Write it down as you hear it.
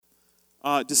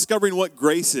discovering what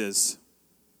grace is.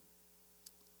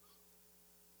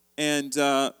 And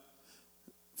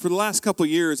for the last couple of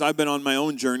years, I've been on my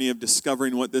own journey of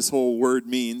discovering what this whole word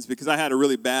means, because I had a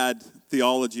really bad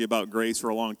theology about grace for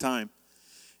a long time.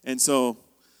 And so,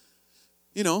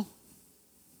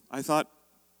 I thought,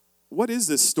 what is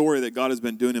this story that God has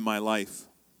been doing in my life?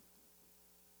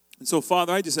 And so,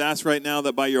 Father, I just ask right now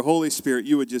that by your Holy Spirit,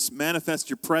 you would just manifest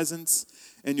your presence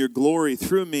and your glory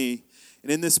through me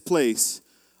and in this place,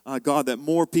 God, that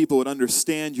more people would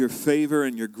understand your favor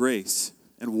and your grace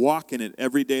and walk in it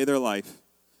every day of their life,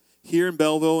 here in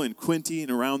Belleville, in Quinte,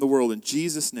 and around the world. In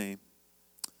Jesus' name,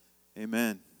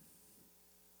 amen.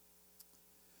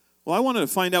 Well, I wanted to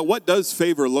find out, what does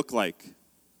favor look like?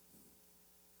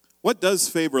 What does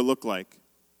favor look like?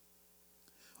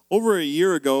 Over a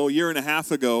year and a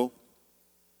half ago,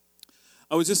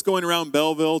 I was just going around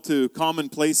Belleville to common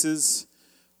places,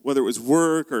 whether it was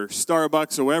work or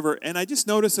Starbucks or wherever, and I just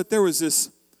noticed that there was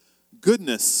this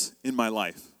goodness in my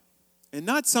life. And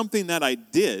not something that I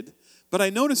did, but I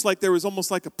noticed like there was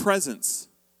almost like a presence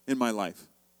in my life.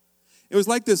 It was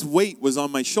like this weight was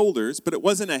on my shoulders, but it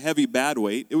wasn't a heavy, bad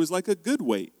weight. It was like a good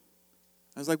weight.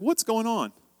 I was like, what's going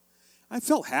on? I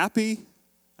felt happy.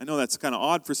 I know that's kind of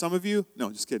odd for some of you. No,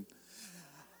 just kidding.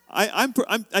 I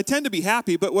tend to be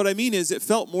happy, but what I mean is it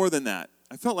felt more than that.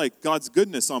 I felt like God's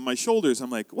goodness on my shoulders. I'm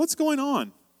like, what's going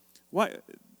on? Why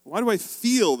do I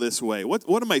feel this way?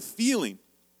 What am I feeling?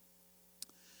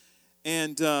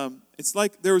 And it's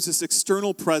like there was this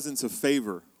external presence of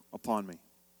favor upon me.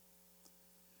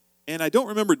 And I don't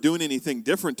remember doing anything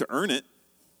different to earn it.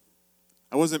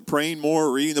 I wasn't praying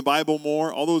more, reading the Bible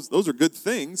more. All those are good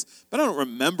things, but I don't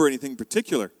remember anything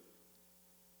particular.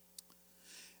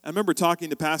 I remember talking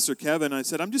to Pastor Kevin, and I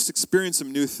said, I'm just experiencing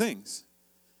some new things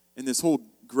in this whole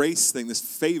grace thing, this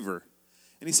favor.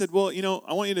 And he said, well,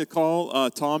 I want you to call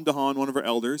Tom DeHaan, one of our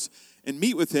elders, and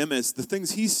meet with him as the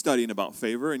things he's studying about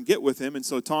favor, and get with him. And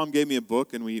so Tom gave me a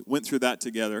book, and we went through that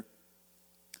together.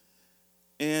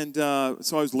 And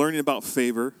so I was learning about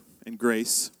favor and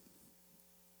grace.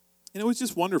 And it was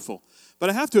just wonderful. But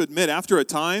I have to admit, after a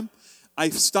time, I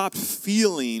stopped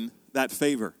feeling that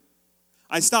favor.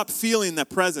 I stopped feeling that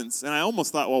presence. And I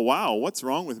almost thought, well, wow, what's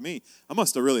wrong with me? I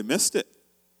must have really missed it.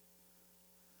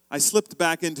 I slipped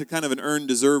back into kind of an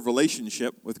earned-deserved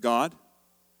relationship with God.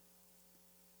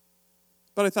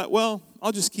 But I thought, well,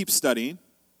 I'll just keep studying.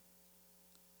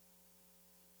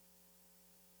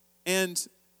 And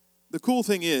the cool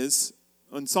thing is,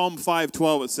 in Psalm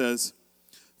 5:12 it says,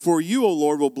 for you, O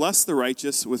Lord, will bless the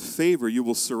righteous with favor. You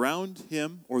will surround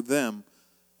him or them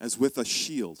as with a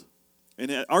shield.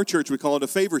 And at our church, we call it a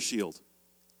favor shield.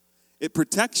 It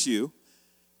protects you,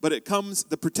 but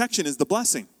the protection is the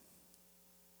blessing.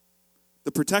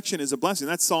 The protection is a blessing.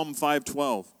 That's Psalm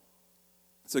 5:12.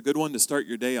 It's a good one to start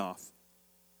your day off.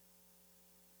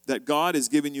 That God is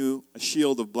giving you a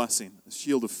shield of blessing, a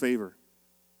shield of favor.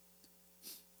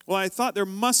 Well, I thought there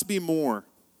must be more.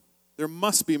 There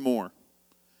must be more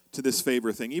to this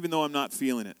favor thing, even though I'm not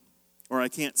feeling it, or I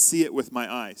can't see it with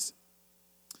my eyes.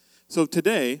 So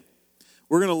today,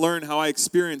 we're going to learn how I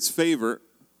experience favor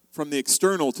from the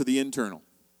external to the internal.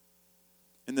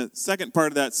 And the second part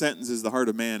of that sentence is the heart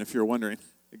of man, if you're wondering.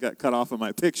 It got cut off of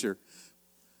my picture.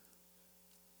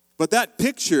 But that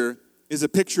picture is a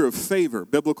picture of favor,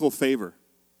 biblical favor.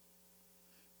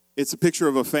 It's a picture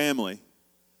of a family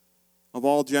of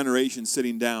all generations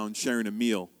sitting down, sharing a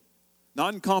meal.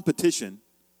 Not in competition,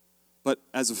 but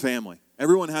as a family.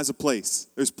 Everyone has a place.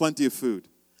 There's plenty of food.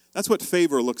 That's what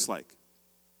favor looks like.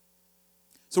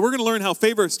 So we're going to learn how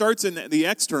favor starts in the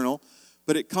external,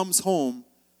 but it comes home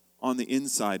on the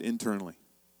inside, internally.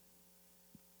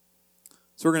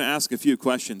 So we're going to ask a few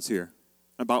questions here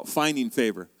about finding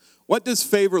favor. What does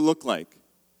favor look like?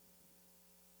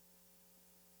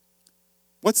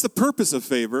 What's the purpose of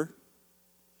favor?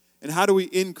 And how do we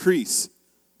increase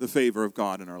the favor of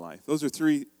God in our life? Those are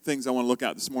three things I want to look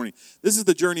at this morning. This is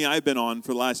the journey I've been on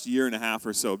for the last year and a half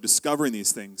or so of discovering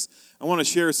these things. I want to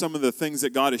share some of the things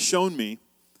that God has shown me,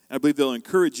 and I believe they'll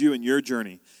encourage you in your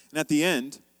journey. And at the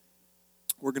end,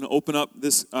 we're going to open up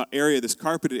this area, this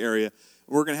carpeted area,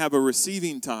 and we're going to have a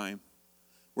receiving time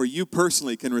where you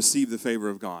personally can receive the favor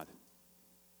of God.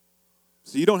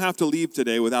 So you don't have to leave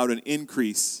today without an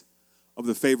increase of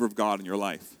the favor of God in your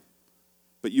life.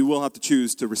 But you will have to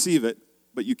choose to receive it,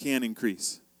 but you can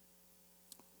increase.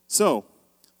 So,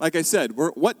 like I said,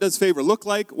 what does favor look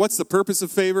like? What's the purpose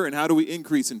of favor, and how do we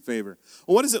increase in favor?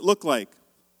 Well, what does it look like?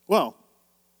 Well,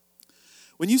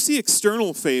 when you see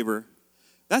external favor,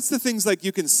 that's the things like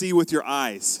you can see with your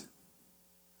eyes,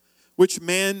 which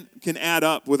man can add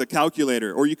up with a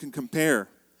calculator, or you can compare.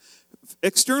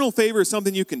 External favor is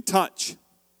something you can touch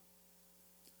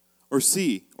or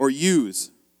see or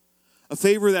use. A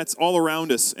favor that's all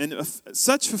around us, and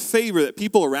such a favor that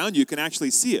people around you can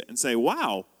actually see it and say,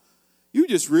 wow, you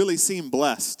just really seem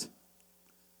blessed.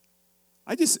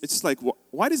 It's like,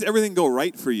 why does everything go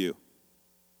right for you?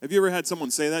 Have you ever had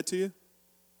someone say that to you?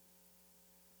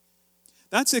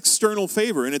 That's external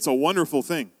favor, and it's a wonderful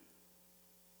thing.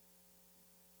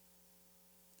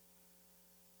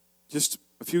 Just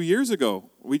a few years ago,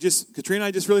 Katrina and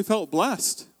I just really felt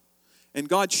blessed. And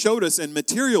God showed us in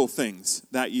material things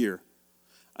that year.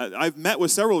 I've met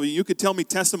with several of you. You could tell me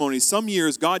testimonies. Some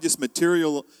years, God just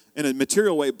in a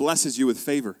material way blesses you with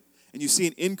favor. And you see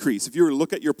an increase. If you were to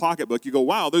look at your pocketbook, you go,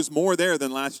 wow, there's more there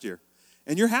than last year.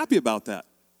 And you're happy about that.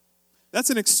 That's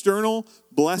an external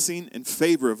blessing and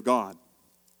favor of God.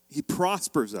 He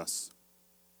prospers us.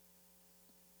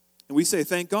 And we say,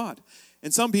 thank God.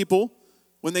 And some people,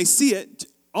 when they see it,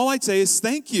 all I'd say is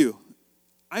thank you.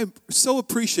 I so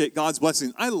appreciate God's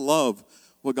blessings. I love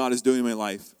what God is doing in my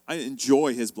life. I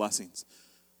enjoy his blessings.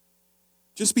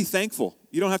 Just be thankful.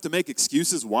 You don't have to make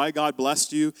excuses why God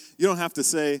blessed you. You don't have to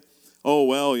say, oh,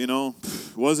 well, it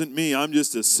wasn't me. I'm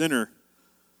just a sinner.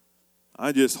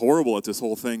 I'm just horrible at this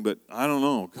whole thing, but I don't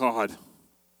know. God,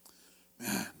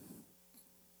 man,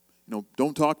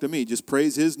 don't talk to me. Just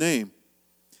praise his name.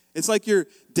 It's like you're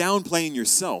downplaying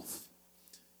yourself.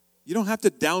 You don't have to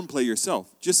downplay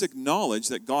yourself. Just acknowledge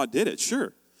that God did it,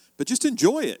 sure. But just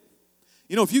enjoy it.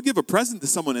 If you give a present to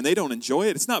someone and they don't enjoy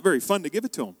it, it's not very fun to give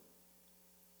it to them.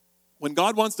 When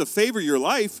God wants to favor your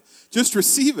life, just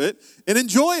receive it and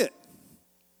enjoy it.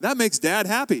 That makes Dad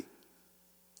happy,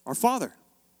 our Father.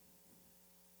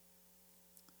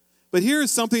 But here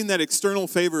is something that external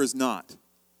favor is not.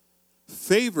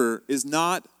 Favor is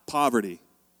not poverty.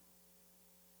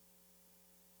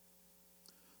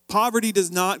 Poverty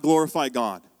does not glorify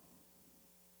God.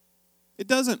 It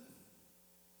doesn't.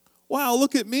 Wow,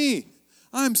 look at me.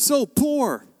 I'm so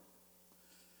poor.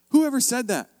 Whoever said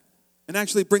that and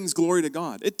actually brings glory to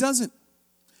God? It doesn't.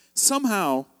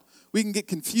 Somehow, we can get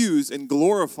confused and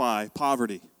glorify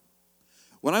poverty.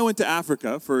 When I went to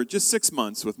Africa for just 6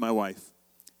 months with my wife,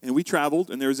 and we traveled,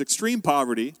 and there was extreme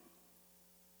poverty,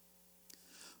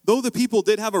 though the people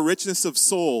did have a richness of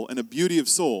soul and a beauty of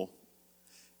soul,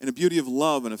 and a beauty of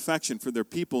love and affection for their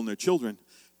people and their children,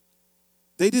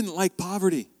 they didn't like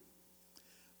poverty.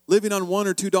 Living on $1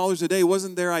 or $2 a day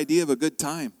wasn't their idea of a good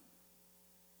time.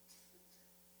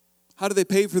 How do they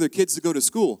pay for their kids to go to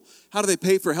school? How do they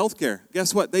pay for health care?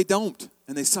 Guess what? They don't,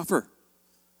 and they suffer.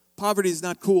 Poverty is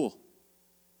not cool.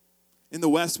 In the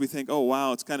West, we think, oh,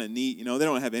 wow, it's kind of neat. They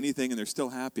don't have anything, and they're still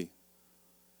happy.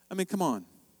 I mean, come on.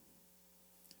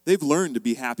 They've learned to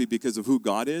be happy because of who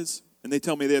God is, and they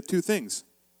tell me they have two things.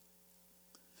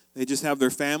 They just have their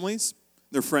families,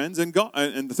 their friends, and God.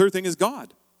 And the third thing is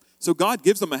God. So God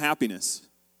gives them a happiness.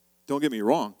 Don't get me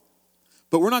wrong.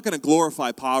 But we're not going to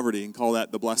glorify poverty and call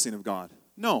that the blessing of God.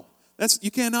 No.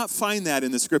 You cannot find that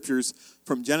in the scriptures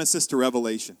from Genesis to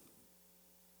Revelation.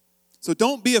 So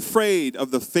don't be afraid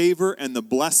of the favor and the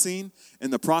blessing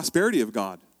and the prosperity of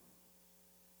God.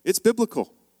 It's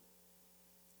biblical.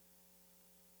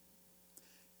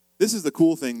 This is the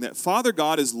cool thing, that Father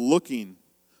God is looking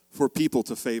for people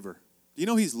to favor. Do you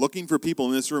know he's looking for people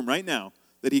in this room right now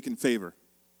that he can favor?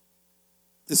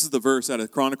 This is the verse out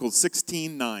of Chronicles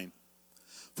 16:9.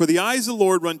 For the eyes of the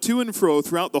Lord run to and fro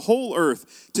throughout the whole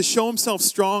earth to show himself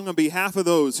strong on behalf of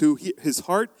those who his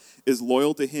heart is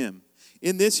loyal to him.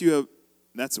 In this you have,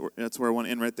 that's where I want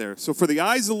to end right there. So for the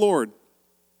eyes of the Lord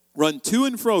run to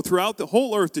and fro throughout the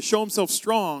whole earth to show himself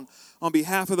strong on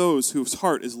behalf of those whose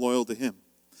heart is loyal to him.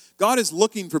 God is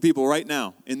looking for people right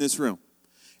now in this room.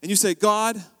 And you say,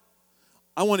 God,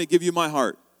 I want to give you my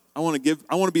heart. I want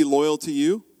to be loyal to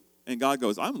you. And God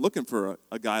goes, I'm looking for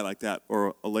a guy like that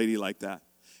or a lady like that.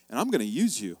 And I'm going to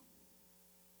use you.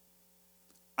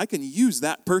 I can use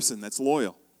that person that's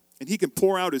loyal. And he can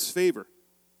pour out his favor.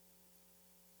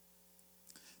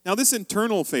 Now this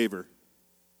internal favor.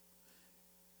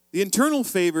 The internal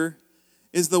favor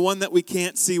is the one that we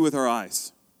can't see with our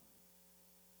eyes,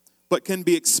 but can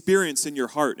be experienced in your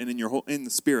heart and in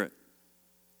the spirit.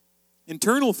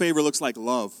 Internal favor looks like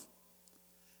love,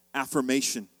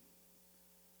 affirmation.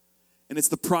 And it's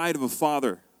the pride of a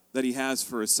father that he has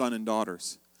for his son and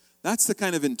daughters. That's the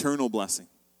kind of internal blessing.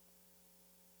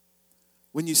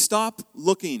 When you stop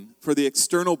looking for the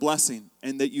external blessing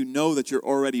and that you know that you're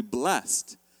already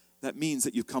blessed, that means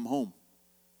that you've come home.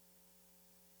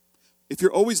 If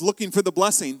you're always looking for the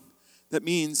blessing, that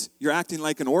means you're acting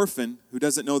like an orphan who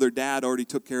doesn't know their dad already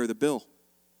took care of the bill.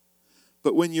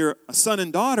 But when you're a son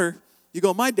and daughter, You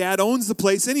go, my dad owns the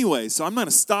place anyway, so I'm not going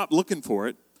to stop looking for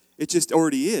it. It just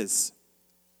already is.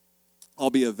 I'll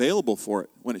be available for it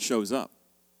when it shows up.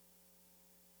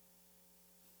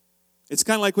 It's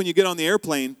kind of like when you get on the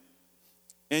airplane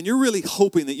and you're really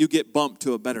hoping that you get bumped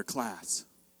to a better class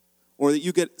or that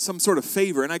you get some sort of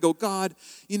favor. And I go, God,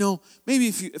 maybe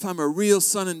if I'm a real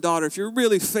son and daughter, if you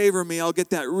really favor me, I'll get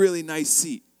that really nice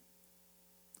seat.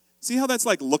 See how that's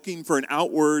like looking for an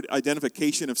outward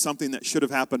identification of something that should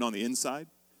have happened on the inside?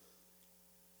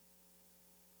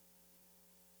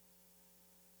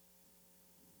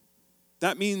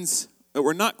 That means that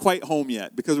we're not quite home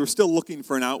yet because we're still looking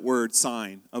for an outward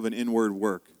sign of an inward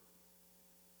work.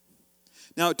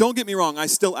 Now, don't get me wrong, I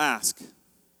still ask.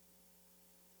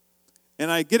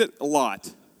 And I get it a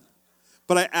lot.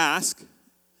 But I ask,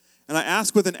 and I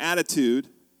ask with an attitude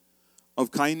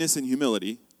of kindness and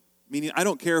humility, meaning I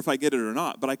don't care if I get it or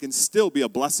not, but I can still be a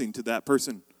blessing to that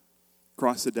person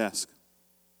across the desk.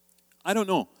 I don't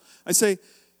know. I say,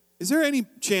 is there any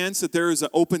chance that there is an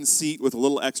open seat with a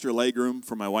little extra legroom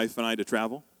for my wife and I to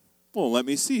travel? Well, let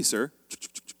me see, sir.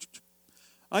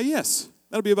 Yes,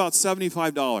 that'll be about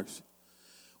 $75.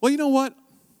 Well, you know what?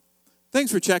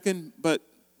 Thanks for checking, but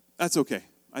that's okay.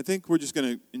 I think we're just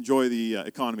going to enjoy the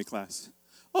economy class.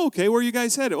 Oh, okay, where are you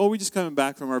guys headed? Oh, we're just coming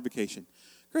back from our vacation.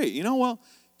 Great, well,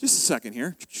 just a second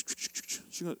here.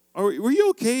 She goes, were you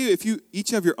okay if you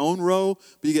each have your own row,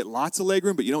 but you get lots of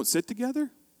legroom, but you don't sit together?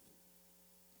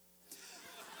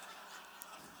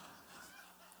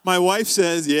 My wife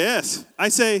says, yes. I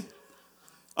say,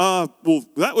 well,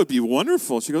 that would be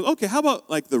wonderful. She goes, okay, how about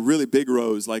like the really big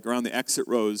rows, like around the exit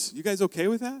rows? You guys okay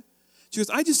with that? She goes,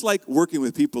 I just like working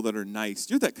with people that are nice.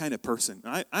 You're that kind of person.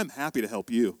 I'm happy to help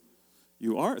you.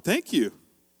 You are? Thank you.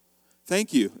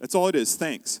 Thank you. That's all it is.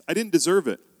 Thanks. I didn't deserve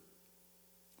it.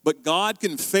 But God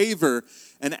can favor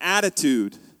an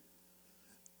attitude,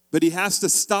 but he has to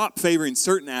stop favoring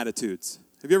certain attitudes.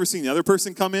 Have you ever seen the other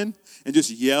person come in and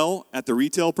just yell at the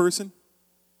retail person?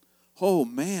 Oh,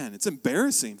 man, it's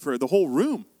embarrassing for the whole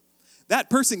room.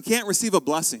 That person can't receive a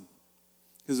blessing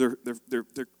because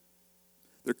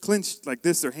they're clenched like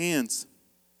this, their hands,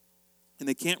 and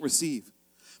they can't receive.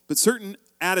 But certain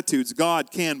attitudes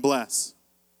God can bless.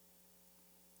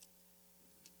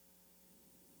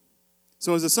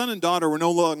 So as a son and daughter, we're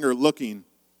no longer looking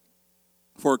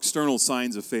for external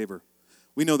signs of favor.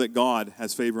 We know that God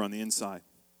has favor on the inside.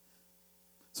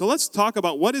 So let's talk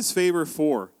about what is favor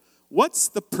for. What's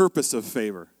the purpose of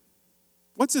favor?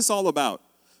 What's this all about?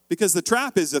 Because the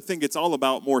trap is to think it's all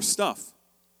about more stuff.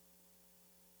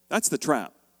 That's the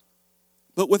trap.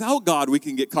 But without God, we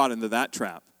can get caught into that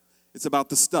trap. It's about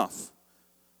the stuff,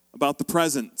 about the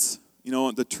presents,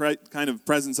 the kind of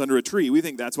presents under a tree. We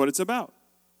think that's what it's about.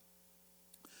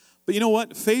 But you know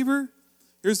what? Favor,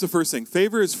 here's the first thing.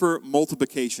 Favor is for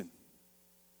multiplication.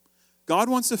 God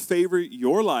wants to favor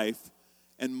your life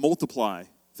and multiply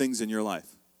things in your life.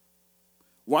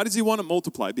 Why does he want to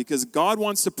multiply? Because God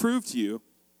wants to prove to you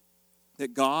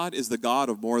that God is the God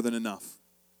of more than enough.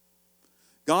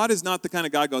 God is not the kind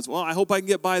of God who goes, well, I hope I can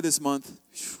get by this month.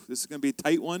 This is going to be a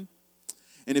tight one.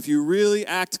 And if you really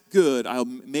act good, I'll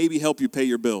maybe help you pay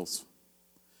your bills.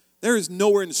 There is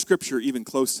nowhere in Scripture even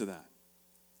close to that.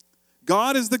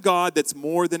 God is the God that's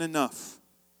more than enough.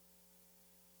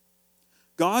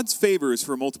 God's favor is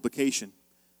for multiplication.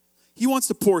 He wants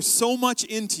to pour so much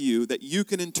into you that you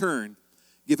can in turn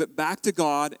give it back to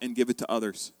God and give it to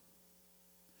others.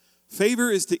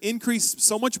 Favor is to increase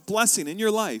so much blessing in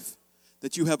your life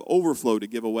that you have overflow to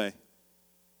give away.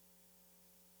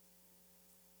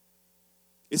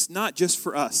 It's not just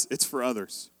for us, it's for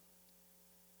others.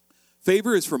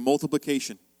 Favor is for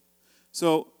multiplication.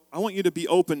 So I want you to be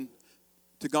open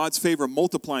to God's favor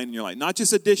multiplying in your life. Not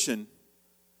just addition,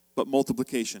 but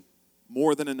multiplication.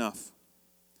 More than enough.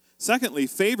 Secondly,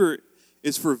 favor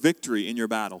is for victory in your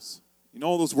battles. You know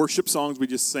all those worship songs we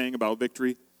just sang about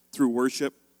victory through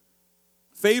worship?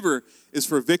 Favor is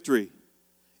for victory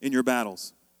in your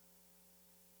battles.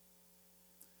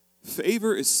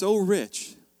 Favor is so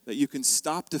rich that you can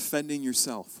stop defending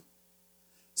yourself.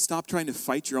 Stop trying to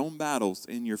fight your own battles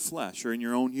in your flesh or in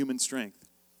your own human strength.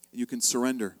 You can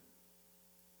surrender.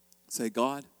 Say,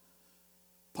 God,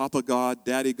 Papa God,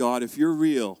 Daddy God, if you're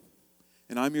real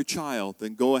and I'm your child,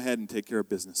 then go ahead and take care of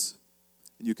business.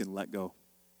 And you can let go.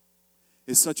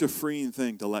 It's such a freeing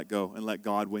thing to let go and let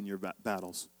God win your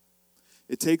battles.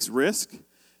 It takes risk.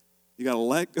 You got to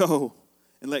let go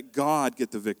and let God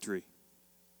get the victory.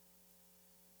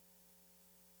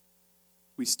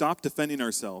 We stop defending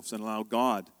ourselves and allow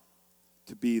God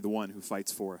to be the one who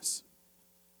fights for us.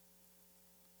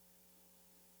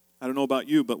 I don't know about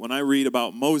you, but when I read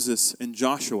about Moses and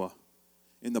Joshua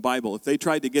in the Bible, if they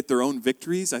tried to get their own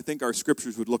victories, I think our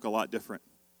scriptures would look a lot different.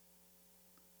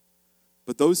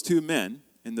 But those two men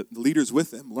and the leaders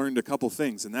with them learned a couple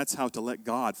things, and that's how to let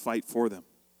God fight for them.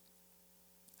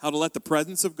 How to let the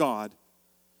presence of God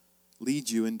lead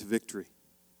you into victory.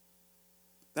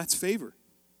 That's favor.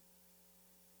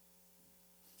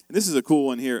 And this is a cool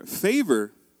one here.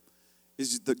 Favor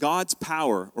is God's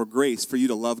power or grace for you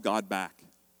to love God back.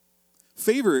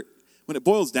 Favor, when it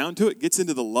boils down to it, gets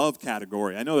into the love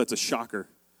category. I know that's a shocker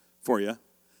for you,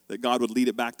 that God would lead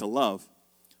it back to love.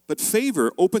 But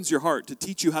favor opens your heart to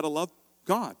teach you how to love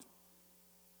God.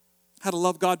 How to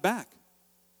love God back.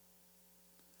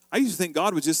 I used to think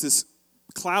God was just this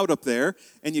cloud up there,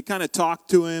 and you kind of talked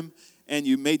to him, and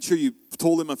you made sure you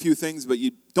told him a few things, but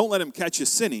you don't let him catch you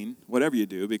sinning, whatever you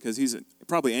do, because he's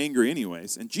probably angry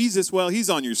anyways. And Jesus, well, he's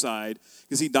on your side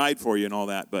because he died for you and all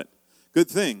that, but good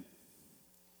thing.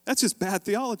 That's just bad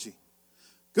theology.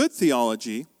 Good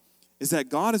theology is that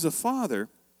God is a father.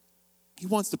 He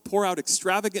wants to pour out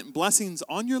extravagant blessings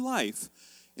on your life,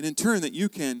 and in turn that you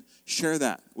can share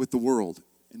that with the world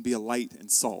and be a light and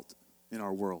salt in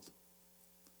our world.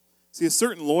 See, a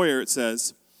certain lawyer, it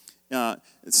says,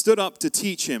 stood up to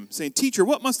teach him, saying, "Teacher,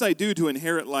 what must I do to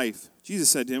inherit life?" Jesus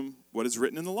said to him, "What is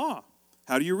written in the law?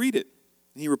 How do you read it?"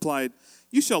 And he replied,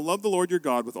 "You shall love the Lord your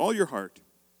God with all your heart,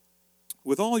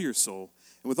 with all your soul,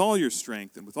 and with all your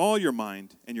strength, and with all your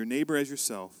mind, and your neighbor as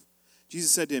yourself."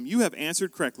 Jesus said to him, "You have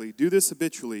answered correctly. Do this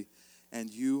habitually,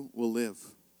 and you will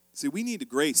live." See, we need a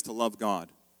grace to love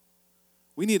God.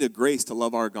 We need a grace to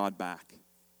love our God back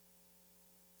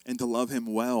and to love him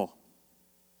well.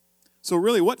 So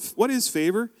really, what is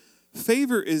favor?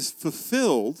 Favor is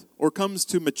fulfilled or comes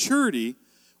to maturity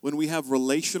when we have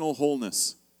relational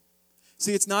wholeness.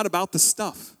 See, it's not about the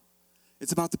stuff.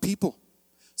 It's about the people.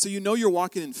 So you know you're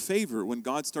walking in favor when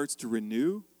God starts to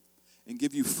renew and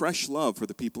give you fresh love for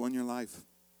the people in your life.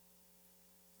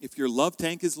 If your love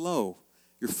tank is low,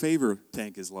 your favor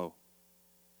tank is low.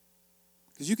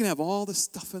 Because you can have all the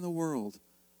stuff in the world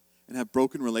and have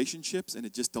broken relationships, and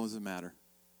it just doesn't matter.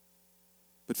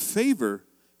 But favor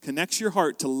connects your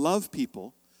heart to love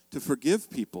people, to forgive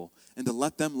people, and to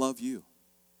let them love you.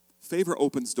 Favor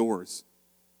opens doors.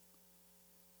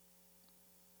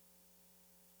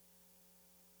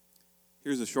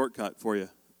 Here's a shortcut for you.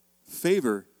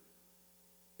 Favor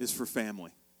is for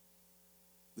family.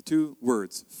 The two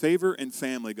words, favor and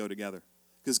family, go together.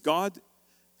 Because God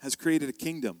has created a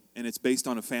kingdom, and it's based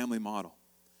on a family model.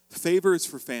 Favor is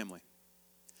for family.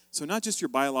 So not just your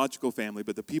biological family,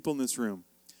 but the people in this room.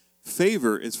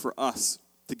 Favor is for us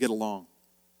to get along.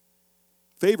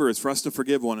 Favor is for us to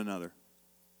forgive one another.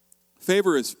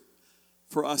 Favor is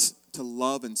for us to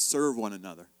love and serve one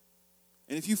another.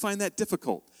 And if you find that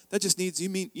difficult, that just needs, you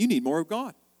need more of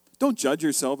God. Don't judge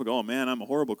yourself and go, "Oh man, I'm a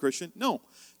horrible Christian." No,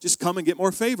 just come and get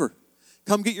more favor.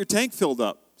 Come get your tank filled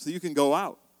up so you can go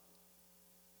out.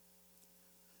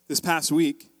 This past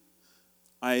week,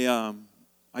 I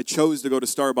chose to go to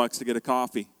Starbucks to get a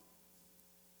coffee.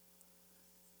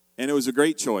 And it was a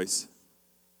great choice.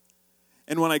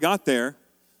 And when I got there,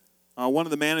 one of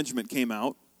the management came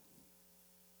out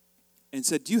and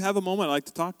said, "Do you have a moment? I'd like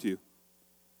to talk to you."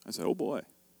 I said, "Oh boy.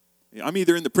 I'm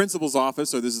either in the principal's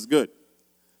office or this is good."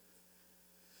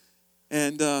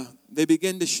 And they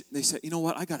began to, they said, "You know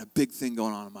what? I got a big thing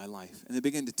going on in my life." And they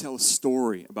began to tell a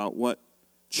story about what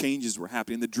changes were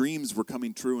happening. The dreams were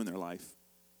coming true in their life.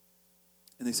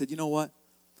 And they said, "You know what?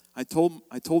 I told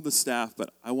the staff,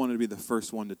 but I wanted to be the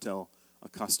first one to tell a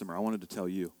customer. I wanted to tell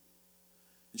you."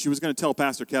 And she was going to tell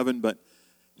Pastor Kevin, but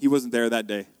he wasn't there that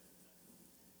day.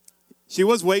 She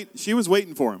was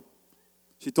waiting for him.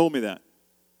 She told me that.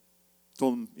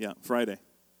 Told him, yeah, Friday.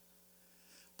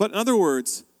 But in other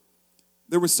words,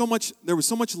 there was so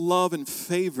much love and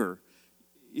favor.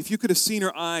 If you could have seen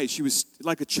her eyes, she was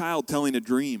like a child telling a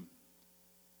dream.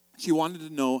 She wanted to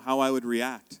know how I would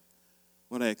react.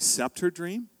 Would I accept her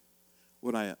dream?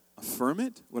 Would I affirm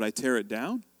it? Would I tear it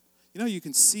down? You know, you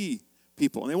can see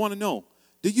people, and they want to know,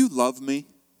 do you love me?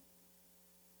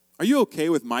 Are you okay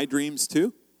with my dreams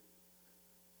too?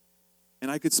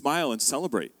 And I could smile and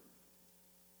celebrate.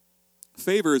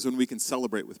 Favor is when we can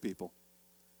celebrate with people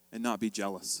and not be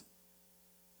jealous.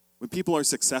 When people are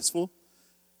successful,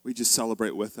 we just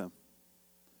celebrate with them.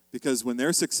 Because when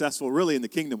they're successful, really in the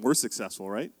kingdom, we're successful,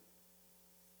 right?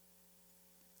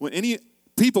 When any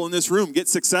people in this room get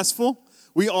successful,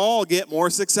 we all get more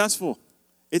successful.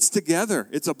 It's together.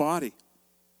 It's a body.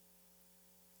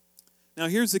 Now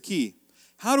here's the key.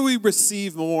 How do we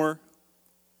receive more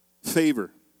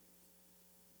favor?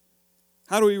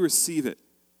 How do we receive it?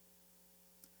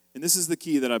 And this is the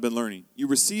key that I've been learning. You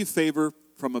receive favor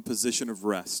from a position of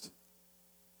rest.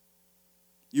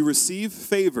 You receive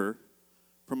favor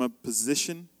from a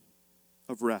position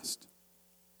of rest.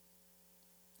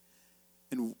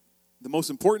 And the most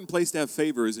important place to have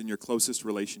favor is in your closest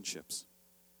relationships.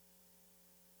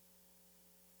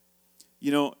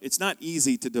 You know, it's not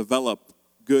easy to develop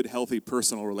good, healthy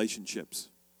personal relationships.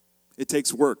 It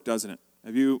takes work, doesn't it?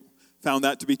 Have you found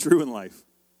that to be true in life?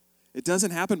 It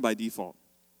doesn't happen by default.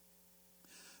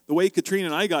 The way Katrina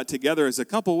and I got together as a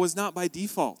couple was not by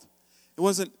default. It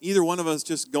wasn't either one of us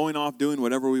just going off doing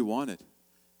whatever we wanted.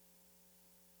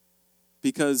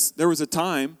 Because there was a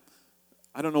time,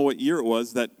 I don't know what year it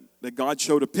was, that God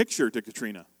showed a picture to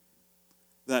Katrina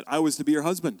that I was to be her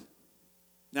husband.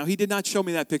 Now, he did not show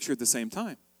me that picture at the same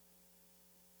time.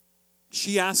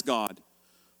 She asked God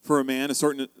for a man,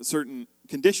 certain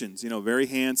conditions, very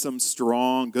handsome,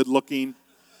 strong, good-looking,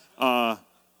 all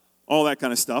that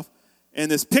kind of stuff. And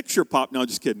this picture popped. No,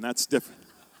 just kidding. That's different.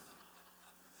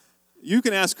 You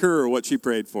can ask her what she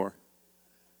prayed for.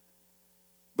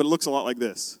 But it looks a lot like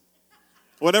this.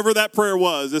 Whatever that prayer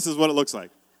was, this is what it looks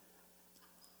like.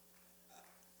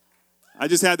 I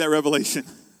just had that revelation.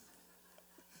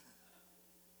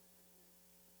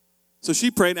 So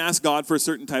she prayed and asked God for a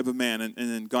certain type of man, and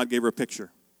then God gave her a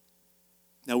picture.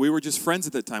 Now, we were just friends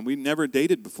at that time. We never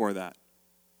dated before that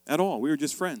at all. We were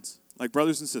just friends, like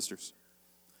brothers and sisters.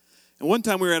 And one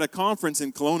time we were at a conference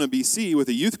in Kelowna, BC with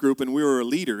a youth group, and we were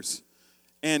leaders.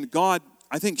 And God,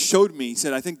 I think, showed me.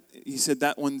 He said,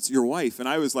 that one's your wife. And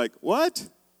I was like, what?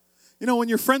 When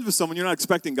you're friends with someone, you're not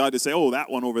expecting God to say, oh, that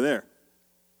one over there.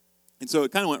 And so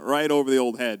it kind of went right over the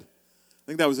old head. I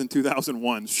think that was in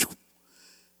 2001.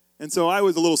 And so I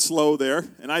was a little slow there.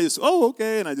 And I just,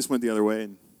 okay. And I just went the other way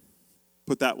and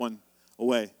put that one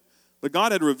away. But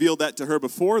God had revealed that to her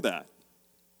before that.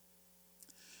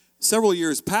 Several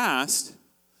years passed,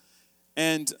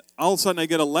 and all of a sudden I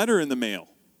get a letter in the mail.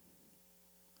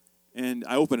 And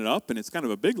I open it up, and it's kind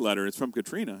of a big letter. It's from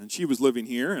Katrina, and she was living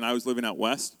here, and I was living out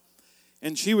west.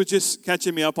 And she was just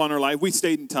catching me up on her life. We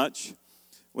stayed in touch,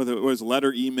 whether it was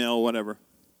letter, email, whatever.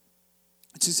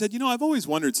 And she said, I've always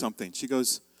wondered something. She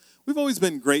goes, we've always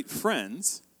been great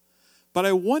friends, but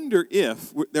I wonder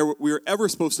if we were ever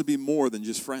supposed to be more than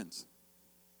just friends.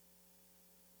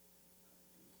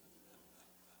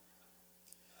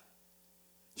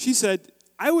 She said,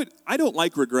 I don't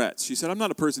like regrets. She said, I'm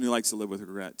not a person who likes to live with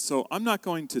regrets. So I'm not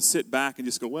going to sit back and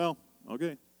just go, well,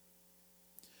 okay.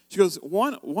 She goes,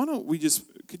 why don't we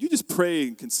could you just pray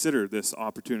and consider this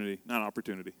opportunity, not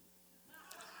opportunity.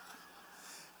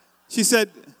 She said,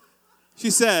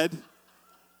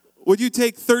 would you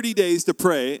take 30 days to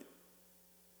pray?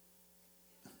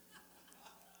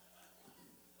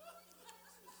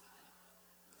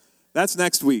 That's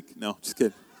next week. No, just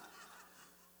kidding.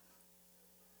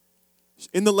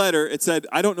 In the letter, it said,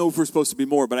 I don't know if we're supposed to be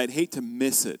more, but I'd hate to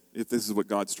miss it if this is what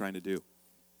God's trying to do.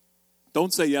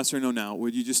 Don't say yes or no now.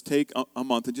 Would you just take a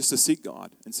month and just to seek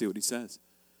God and see what he says?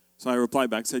 So I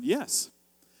replied back, said yes.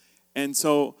 And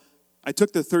so I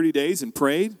took the 30 days and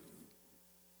prayed.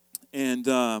 And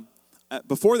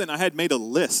before then, I had made a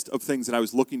list of things that I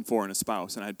was looking for in a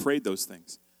spouse, and I had prayed those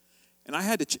things. And I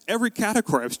had every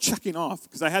category I was checking off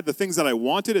because I had the things that I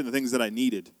wanted and the things that I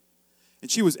needed. And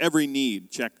she was every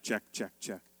need, check, check, check,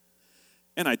 check.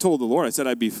 And I told the Lord, I said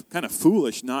I'd be kind of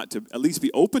foolish not to at least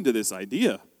be open to this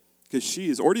idea because she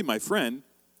is already my friend,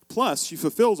 plus she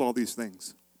fulfills all these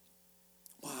things.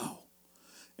 Wow.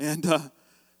 And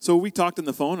so we talked on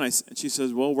the phone, and she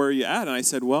says, well, where are you at? And I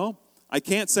said, well, I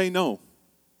can't say no.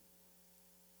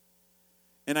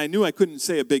 And I knew I couldn't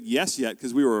say a big yes yet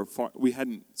because we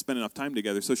hadn't spent enough time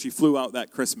together. So she flew out that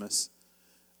Christmas.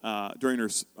 During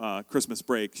her Christmas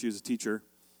break. She was a teacher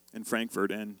in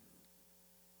Frankfurt, and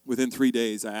within 3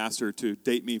 days, I asked her to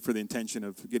date me for the intention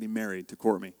of getting married, to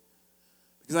court me.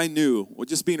 Because I knew,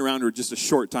 just being around her just a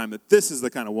short time, that this is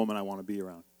the kind of woman I want to be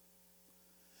around.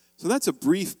 So that's a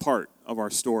brief part of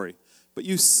our story. But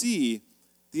you see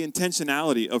the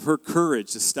intentionality of her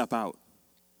courage to step out.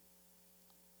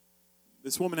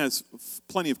 This woman has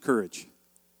plenty of courage.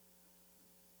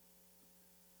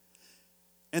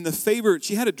 And the favor,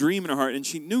 she had a dream in her heart, and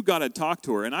she knew God had talked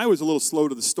to her. And I was a little slow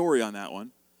to the story on that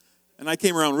one. And I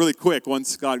came around really quick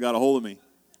once God got a hold of me.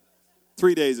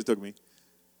 3 days it took me.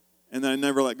 And then I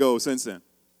never let go since then.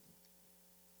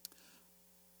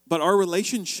 But our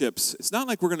relationships, it's not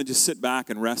like we're going to just sit back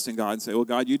and rest in God and say, well,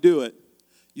 God, you do it.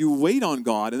 You wait on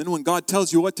God, and then when God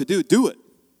tells you what to do it.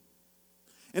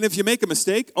 And if you make a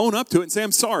mistake, own up to it and say,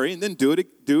 I'm sorry, and then do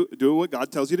what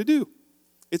God tells you to do.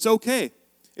 It's okay.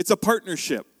 It's a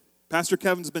partnership. Pastor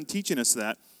Kevin's been teaching us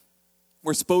that.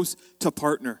 We're supposed to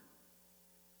partner.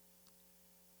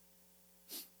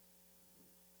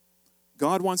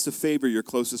 God wants to favor your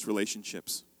closest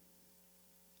relationships.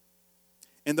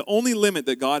 And the only limit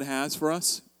that God has for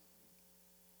us,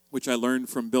 which I learned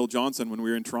from Bill Johnson when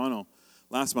we were in Toronto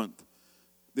last month,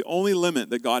 the only limit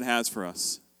that God has for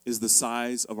us is the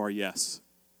size of our yes.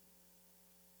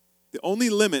 The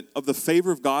only limit of the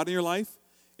favor of God in your life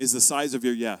is the size of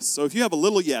your yes. So if you have a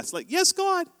little yes, like, yes,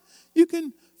 God, you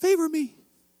can favor me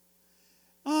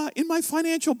in my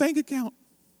financial bank account,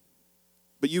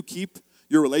 but you keep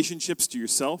your relationships to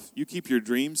yourself, you keep your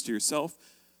dreams to yourself,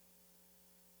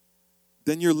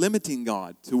 then you're limiting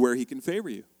God to where he can favor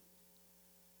you.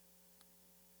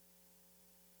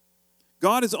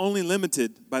 God is only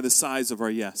limited by the size of our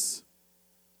yes.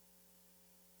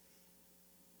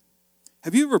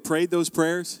 Have you ever prayed those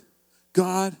prayers?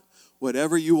 God,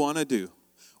 whatever you want to do,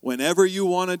 whenever you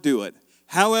want to do it,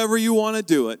 however you want to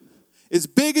do it, as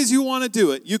big as you want to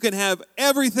do it, you can have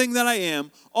everything that I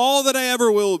am, all that I ever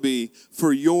will be,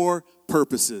 for your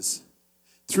purposes.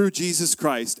 Through Jesus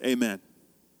Christ, amen.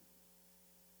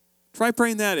 Try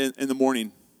praying that in the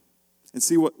morning and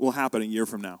see what will happen a year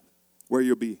from now, where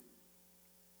you'll be.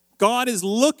 God is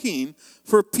looking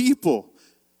for people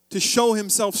to show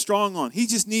himself strong on. He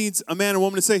just needs a man and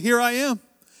woman to say, here I am.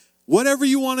 Whatever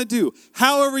you want to do,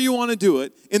 however you want to do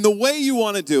it, in the way you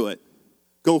want to do it,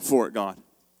 go for it, God.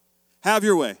 Have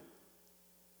your way.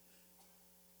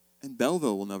 And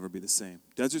Belleville will never be the same.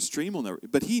 Desert Stream will never.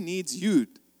 But he needs you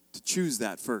to choose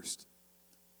that first.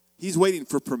 He's waiting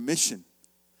for permission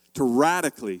to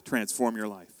radically transform your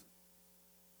life.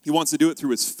 He wants to do it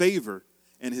through his favor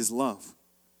and his love.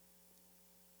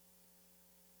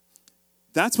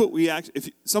 That's what we actually, if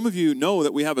some of you know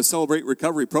that we have a Celebrate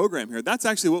Recovery program here, that's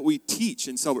actually what we teach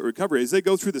in Celebrate Recovery. As they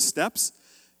go through the steps,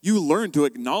 you learn to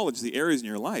acknowledge the areas in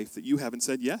your life that you haven't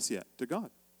said yes yet to God.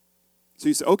 So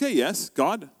you say, okay, yes,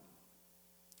 God,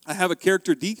 I have a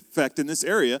character defect in this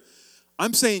area.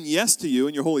 I'm saying yes to you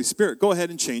and your Holy Spirit. Go ahead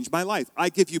and change my life. I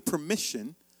give you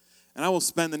permission, and I will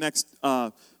spend the next,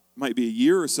 might be a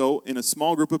year or so, in a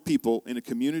small group of people, in a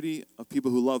community of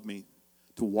people who love me,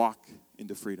 to walk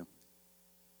into freedom.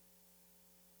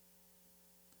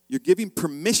 You're giving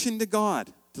permission to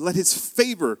God to let his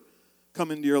favor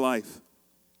come into your life.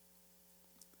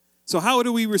 So how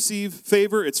do we receive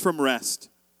favor? It's from rest.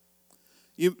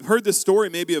 You've heard this story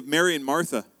maybe of Mary and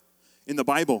Martha in the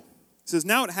Bible. It says,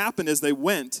 now it happened as they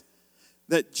went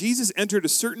that Jesus entered a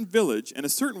certain village, and a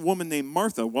certain woman named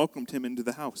Martha welcomed him into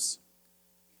the house.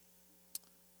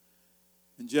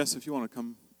 And Jess, if you want to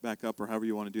come back up, or however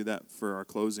you want to do that for our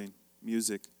closing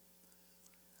music.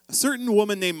 A certain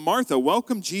woman named Martha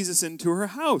welcomed Jesus into her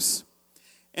house.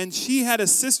 And she had a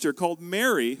sister called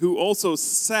Mary who also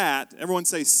sat, everyone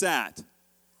say sat,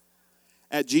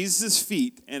 at Jesus'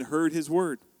 feet and heard his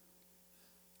word.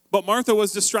 But Martha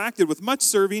was distracted with much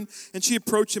serving, and she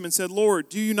approached him and said, Lord,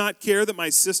 do you not care that my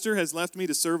sister has left me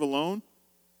to serve alone?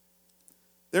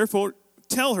 Therefore,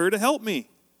 tell her to help me.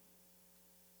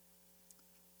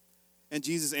 And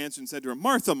Jesus answered and said to her,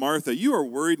 Martha, Martha, you are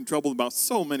worried and troubled about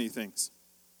so many things.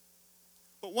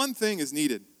 But one thing is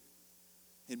needed,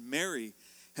 and Mary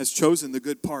has chosen the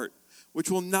good part, which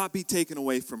will not be taken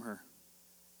away from her.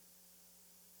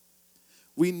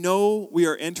 We know we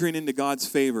are entering into God's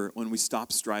favor when we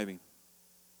stop striving.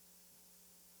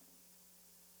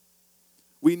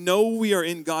 We know we are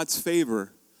in God's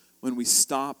favor when we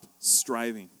stop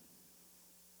striving.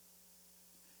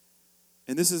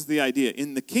 And this is the idea.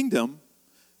 In the kingdom,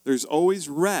 there's always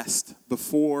rest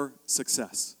before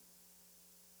success.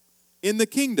 In the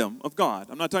kingdom of God,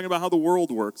 I'm not talking about how the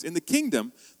world works. In the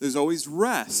kingdom, there's always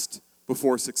rest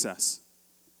before success.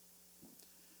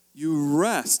 You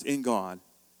rest in God,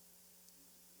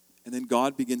 and then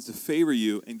God begins to favor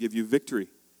you and give you victory,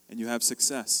 and you have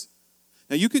success.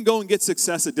 Now, you can go and get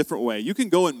success a different way. You can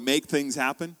go and make things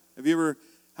happen.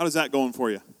 How does that going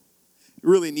for you?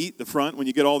 Really neat, the front, when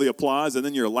you get all the applause, and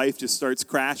then your life just starts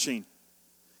crashing.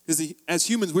 Because as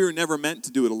humans, we were never meant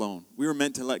to do it alone. We were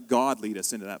meant to let God lead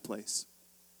us into that place.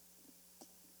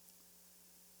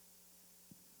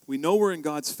 We know we're in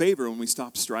God's favor when we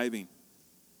stop striving.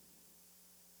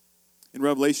 In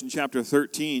Revelation chapter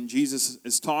 13, Jesus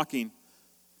is talking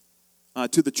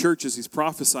to the churches. He's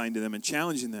prophesying to them and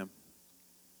challenging them.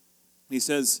 He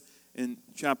says in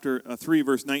chapter 3,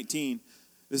 verse 19,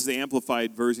 this is the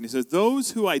Amplified version. He says,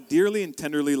 those who I dearly and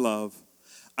tenderly love,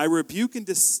 I rebuke and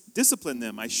discipline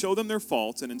them. I show them their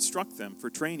faults and instruct them for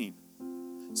training.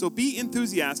 So be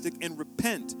enthusiastic and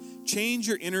repent. Change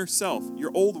your inner self,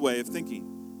 your old way of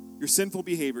thinking, your sinful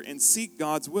behavior, and seek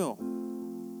God's will.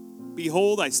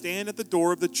 Behold, I stand at the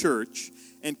door of the church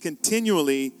and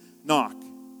continually knock.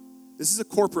 This is a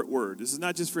corporate word. This is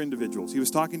not just for individuals. He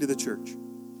was talking to the church.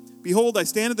 Behold, I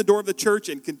stand at the door of the church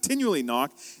and continually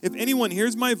knock. If anyone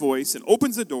hears my voice and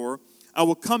opens the door, I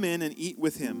will come in and eat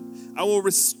with him. I will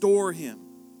restore him,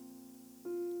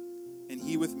 and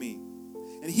he with me.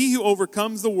 And he who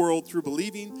overcomes the world through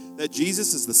believing that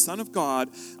Jesus is the Son of God,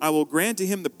 I will grant to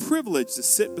him the privilege to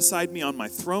sit beside me on my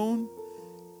throne,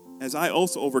 as I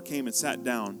also overcame and sat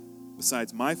down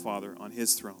beside my Father on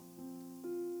his throne.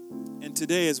 And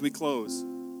today, as we close,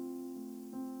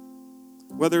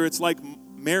 whether it's like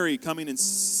Mary coming and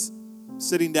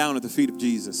sitting down at the feet of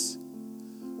Jesus,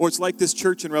 or it's like this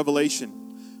church in Revelation,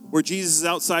 where Jesus is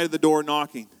outside of the door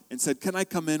knocking and said, can I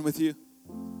come in with you?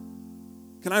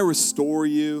 Can I restore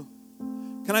you?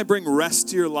 Can I bring rest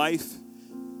to your life?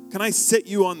 Can I sit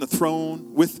you on the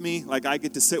throne with me like I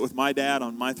get to sit with my dad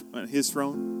on his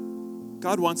throne?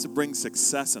 God wants to bring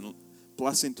success and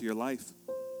blessing to your life.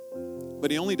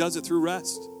 But he only does it through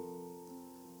rest.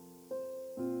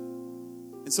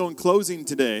 And so in closing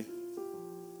today,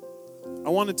 I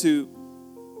wanted to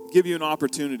give you an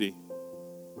opportunity.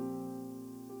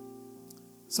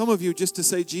 Some of you just to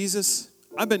say, Jesus,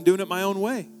 I've been doing it my own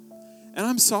way. And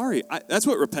I'm sorry. That's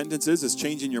what repentance is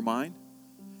changing your mind.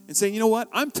 And saying, you know what?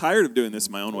 I'm tired of doing this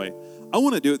my own way. I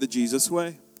want to do it the Jesus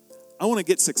way. I want to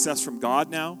get success from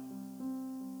God now.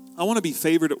 I want to be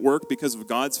favored at work because of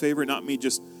God's favor, not me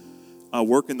just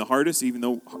working the hardest, even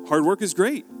though hard work is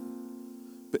great.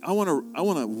 But I want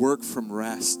to work from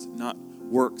rest, not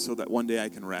work so that one day I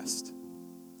can rest.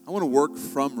 I want to work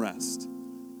from rest.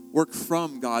 Work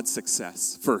from God's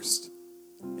success first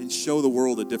and show the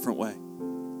world a different way.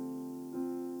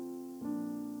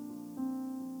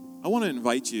 I want to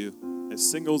invite you as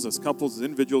singles, as couples, as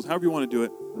individuals, however you want to do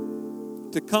it,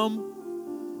 to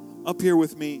come up here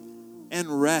with me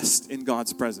and rest in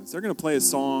God's presence. They're going to play a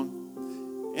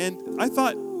song. And I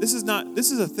thought this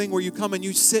is a thing where you come and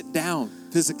you sit down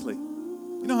physically.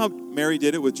 You know how Mary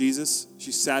did it with Jesus?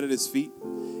 She sat at his feet.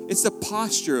 It's the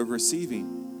posture of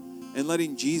receiving and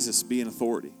letting Jesus be an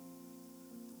authority.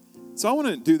 So I want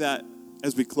to do that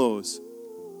as we close.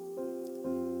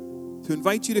 To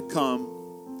invite you to come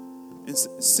and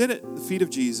sit at the feet of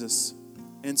Jesus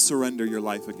and surrender your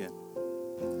life again.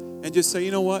 And just say, you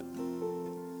know what?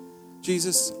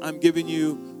 Jesus, I'm giving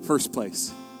you first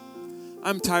place.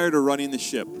 I'm tired of running the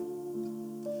ship.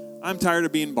 I'm tired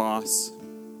of being boss.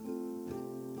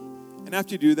 And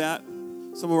after you do that,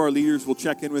 some of our leaders will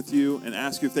check in with you and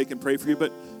ask you if they can pray for you.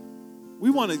 But we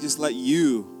want to just let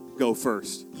you go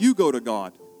first. You go to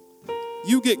God.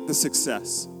 You get the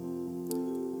success.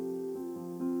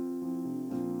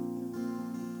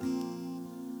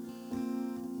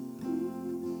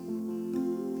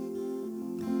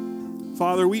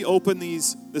 Father, we open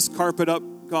this carpet up,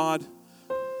 God,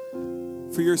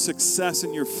 for your success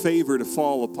and your favor to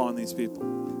fall upon these people.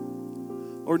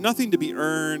 Or nothing to be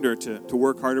earned or to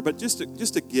work harder, but just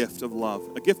a gift of love,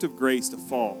 a gift of grace to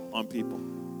fall on people.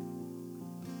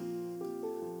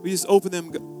 We just open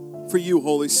them for you,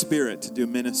 Holy Spirit, to do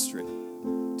ministry,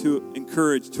 to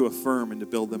encourage, to affirm, and to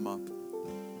build them up.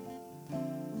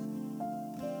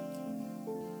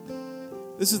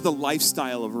 This is the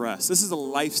lifestyle of rest. This is the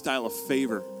lifestyle of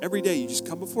favor. Every day you just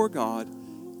come before God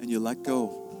and you let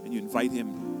go and you invite him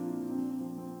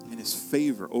and his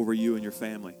favor over you and your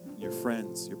family, and your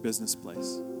friends, your business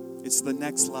place. It's the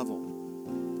next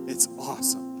level. It's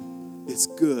awesome. It's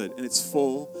good, and it's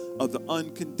full of the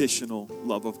unconditional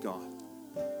love of God.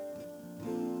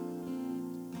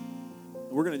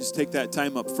 We're going to just take that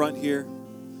time up front here.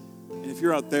 And if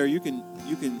you're out there, you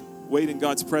can wait in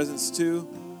God's presence too.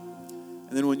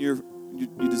 And then when you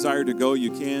desire to go,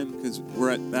 you can, because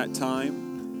we're at that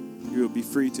time. You will be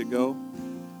free to go.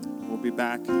 We'll be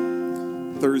back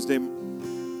Thursday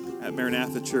at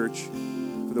Maranatha Church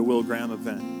for the Will Graham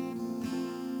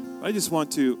event. I just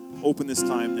want to open this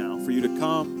time now for you to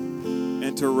come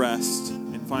and to rest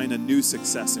and find a new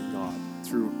success in God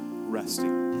through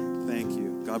resting. Thank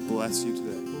you. God bless you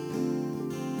today.